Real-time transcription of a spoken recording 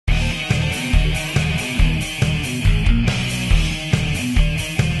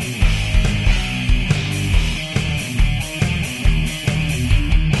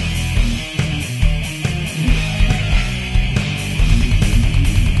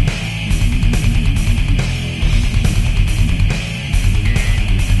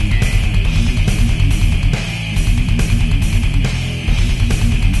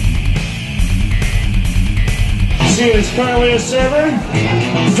She is currently a server.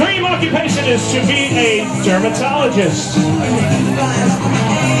 Dream occupation is to be a dermatologist.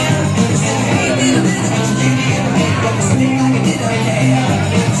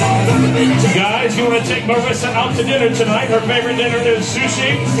 Guys, you want to take Marissa out to dinner tonight? Her favorite dinner is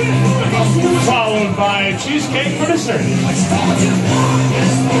sushi, followed by cheesecake for dessert. I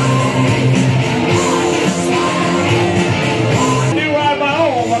do ride my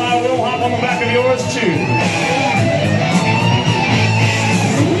own, but I will hop on the back of yours too.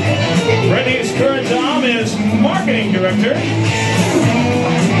 Brittany's current job is marketing director, and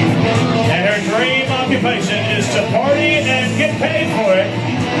her dream occupation is to party and get paid for it.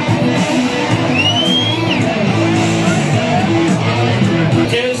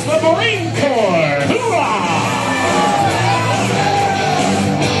 Is the Marine Corps. Hoorah!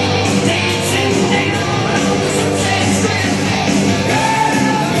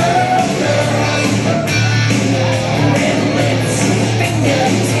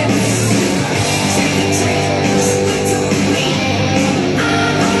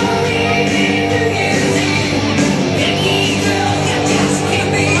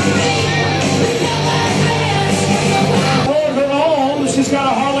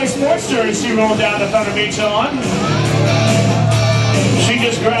 She rolled down to Thunder Beach on. She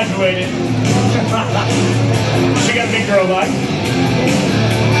just graduated. She got a big girl like.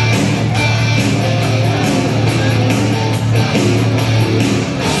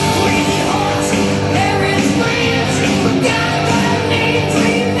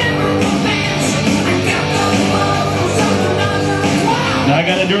 Now I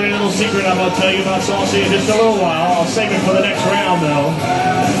got a dirty little secret I'm going to tell you about Saucy in just a little while. I'll save it for the next round though.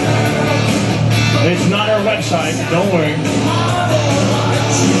 It's not our website, don't worry.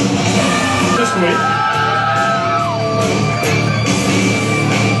 This week,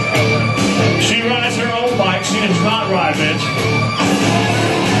 she rides her own bike. She does not ride, bitch.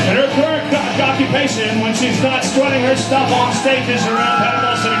 And her current occupation, when she's not strutting her stuff on stages around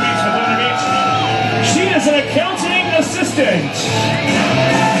Panama City Beach with Thunder Beach, she is an accounting assistant.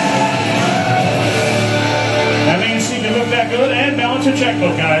 That means she can look that good and balance her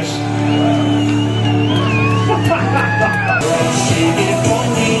checkbook, guys. Shake it for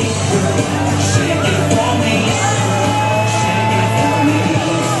me, shake it for me, shake it for me.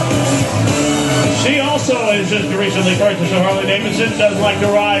 She also is just recently purchased a Harley Davidson, does like to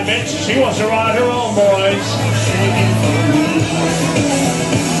ride, bitch. She wants to ride her own, boys. Shake it for me.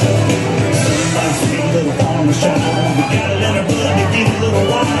 Like sweet little farmer's child, got it in her blood to give a little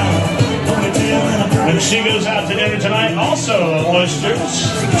while. And she goes out to dinner tonight, also oysters,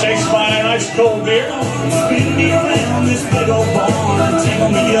 chased by a nice cold beer.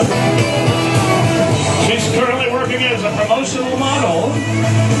 She's currently working as a promotional model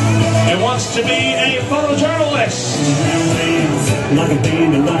and wants to be a photojournalist. Like a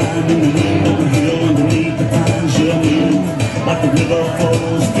dandelion in the wind on the hill underneath the pines, like the river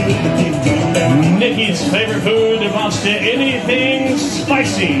flows through the deep down. Nikki's favorite food amounts to anything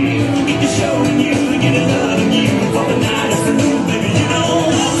spicy.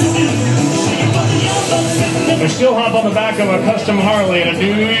 We still hop on the back of a custom Harley in a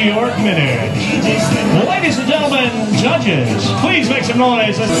New York minute. Ladies and gentlemen, judges, please make some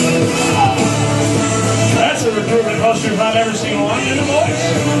noise. That's a recruitment poster if I've ever seen one in the voice.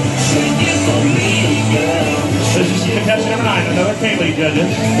 This is contestant number 9, another K-League judges.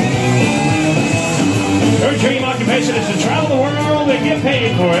 Her dream occupation is to travel the world and get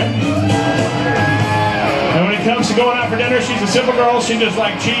paid for it. And when it comes to going out for dinner, she's a simple girl. She just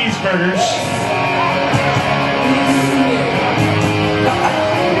like cheeseburgers.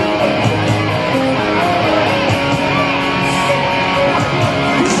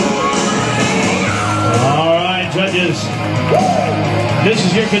 All right, judges. This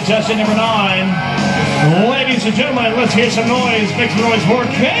is your contestant number 9. Ladies and gentlemen, let's hear some noise. Make some noise for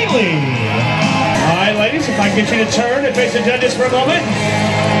Kaylee. All right, ladies, if I can get you to turn and face the judges for a moment.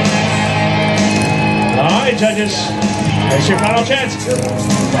 All right, judges, that's your final chance.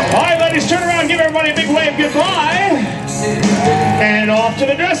 All right, ladies, turn around, give everybody a big wave goodbye. And off to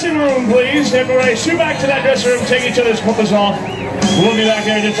the dressing room, please. Everybody, shoot back to that dressing room, take each other's clothes off. We'll be back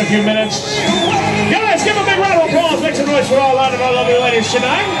here in just a few minutes. Guys, give a big round of applause. Make some noise for all out of our lovely ladies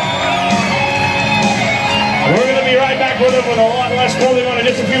tonight. We're going to be right back with them with a lot less clothing on in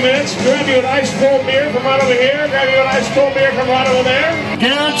just a few minutes. Grab you an ice cold beer from right over here. Grab you an ice cold beer from right over there.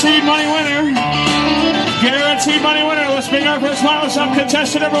 Guaranteed money winner. Guaranteed money winner. Let's bring our first finalist up,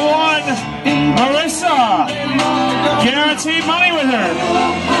 contestant number 1, Marissa. Guaranteed money winner.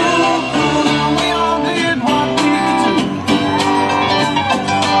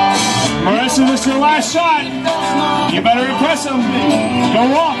 Marissa, this is your last shot. You better impress him. Go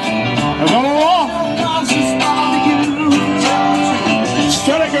walk. Go walk.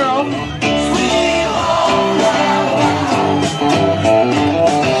 Strut it, girl.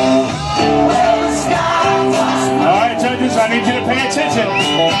 All right, judges, I need you to pay attention.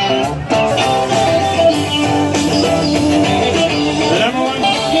 The number one.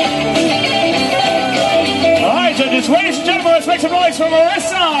 All right, judges, ladies and gentlemen, let's make some noise for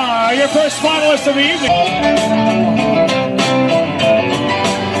Marissa, your first finalist of the evening.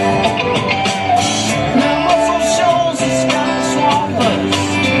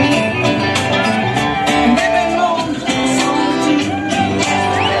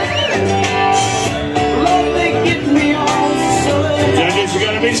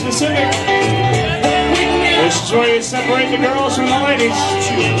 Be specific. This is where you separate the girls from the ladies.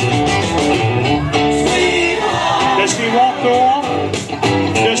 Does she walk the walk?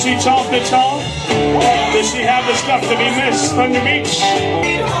 Does she talk the talk? Does she have the stuff to be missed on the beach?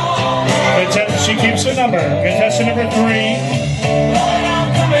 She keeps her number. Contestant number 3.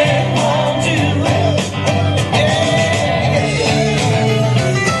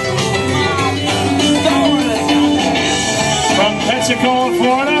 Pensacola,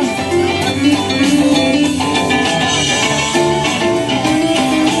 Florida.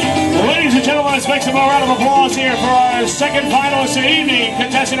 Ladies and gentlemen, let's make some more round of applause here for our second finalist of the evening.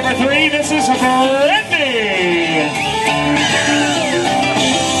 Contestant number 3, this is Brittany.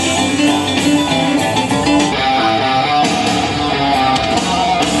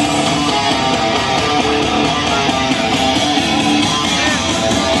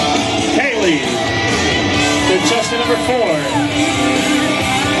 Contestant number 4.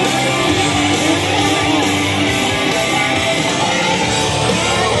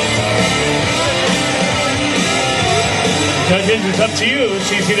 Judges, it's up to you.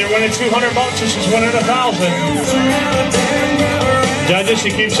 She's either winning $200 or she's winning $1,000. Judges, she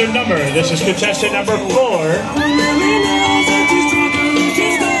keeps her number. This is contestant number 4.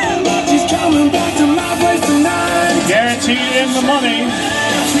 Guaranteed in the money.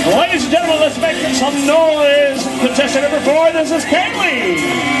 Ladies and gentlemen, let's make some noise. Contestant number 4, this is Kaylee.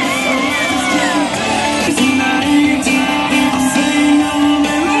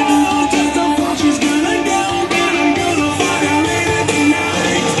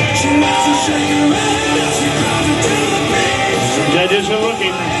 Judges are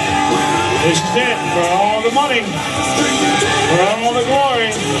looking. This is it for all the money, for all the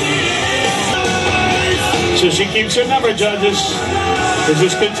glory. So she keeps her number, judges. This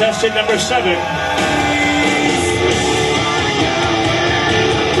is contestant number 7.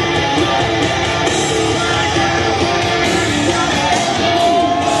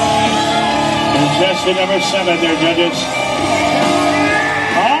 Contestant number 7 there, judges.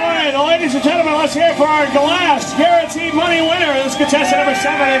 All right, ladies and gentlemen, let's hear for our glass guaranteed money winner. This is contestant number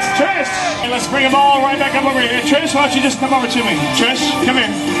 7, it's Trish. And let's bring them all right back up over here. Trish, why don't you just come over to me? Trish, come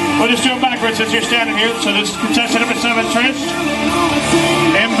here. We'll just do it backwards since you're standing here. So this is contestant number 7, Trish.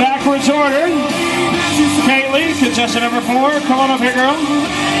 In backwards order, Kaylee, contestant number 4. Come on up here, girl.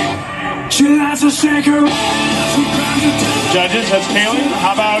 Judges, that's Kaylee.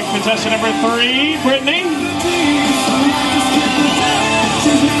 How about contestant number 3, Brittany?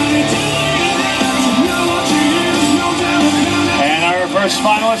 And our first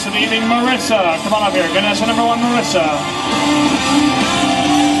finalist of the evening, Marissa. Come on up here. Contestant number 1, Marissa.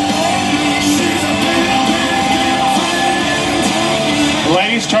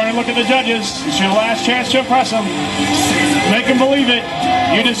 Ladies, turn and look at the judges. It's your last chance to impress them. Make them believe it.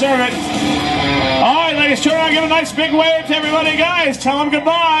 You deserve it. All right, ladies, turn around and give a nice big wave to everybody. Guys, tell them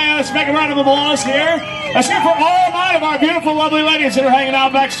goodbye. Let's make a round of applause here. Let's hear for all 9 of our beautiful, lovely ladies that are hanging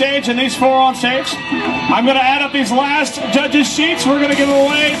out backstage and these 4 on stage. I'm going to add up these last judges' sheets. We're going to give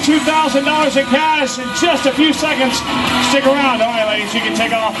away $2,000 in cash in just a few seconds. Stick around. All right, ladies, you can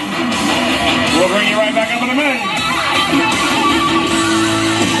take off. We'll bring you right back up in a minute.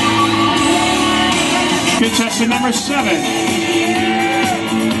 Contestant number 7.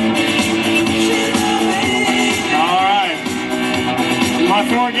 All right. My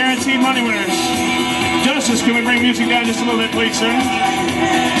 4 guaranteed money winners. Justice, can we bring music down just a little bit, please, sir?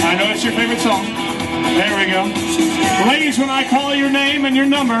 I know it's your favorite song. There we go. Ladies, when I call your name and your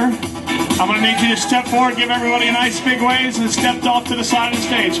number, I'm going to need you to step forward, give everybody a nice big wave, and step off to the side of the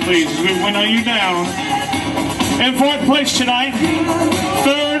stage, please, as we winnow you down. In 4th place tonight,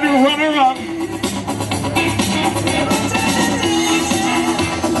 3rd runner-up,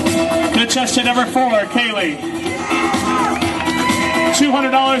 contestant number 4, Kaylee.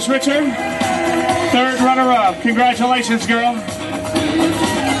 $200 richer. 3rd runner-up. Congratulations, girl.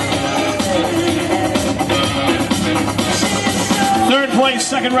 Third place,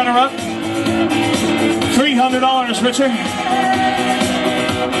 second runner-up, $300 richer.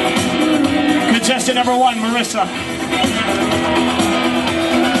 Contestant number 1, Marissa.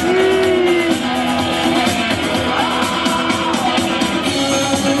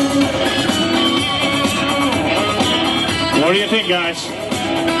 What do you think, guys?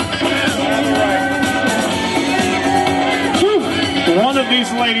 One of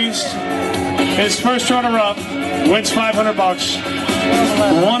these ladies is first runner-up, wins $500.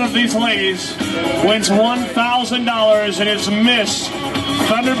 One of these ladies wins $1,000 and is Miss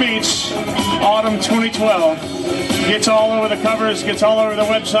Thunder Beach Autumn 2012. Gets all over the covers, gets all over the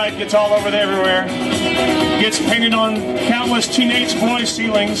website, gets all over everywhere. Gets painted on countless teenage boys'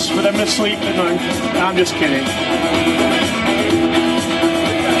 ceilings for them to sleep at night. I'm just kidding.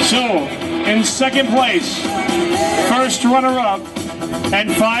 So, in second place, first runner-up, and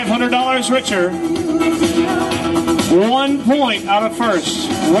 $500 richer, 1 point out of first.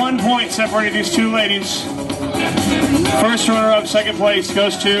 1 point separating these two ladies. First runner-up, second place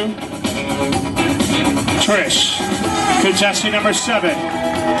goes to Trish, contestant number 7.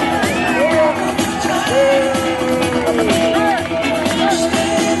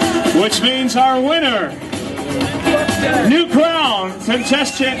 Which means our winner, new crown,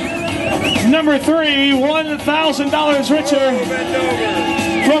 contestant number 3, $1,000 richer,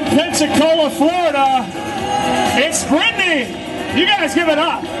 from Pensacola, Florida, it's Brittany. You guys give it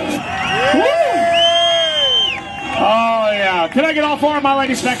up. Woo! Oh, yeah. Can I get all 4 of my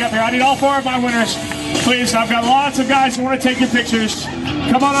ladies back up here? I need all 4 of my winners. Please, I've got lots of guys who want to take your pictures.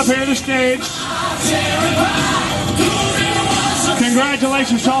 Come on up here to the stage.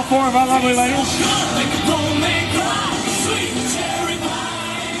 Congratulations to all 4 of our lovely ladies.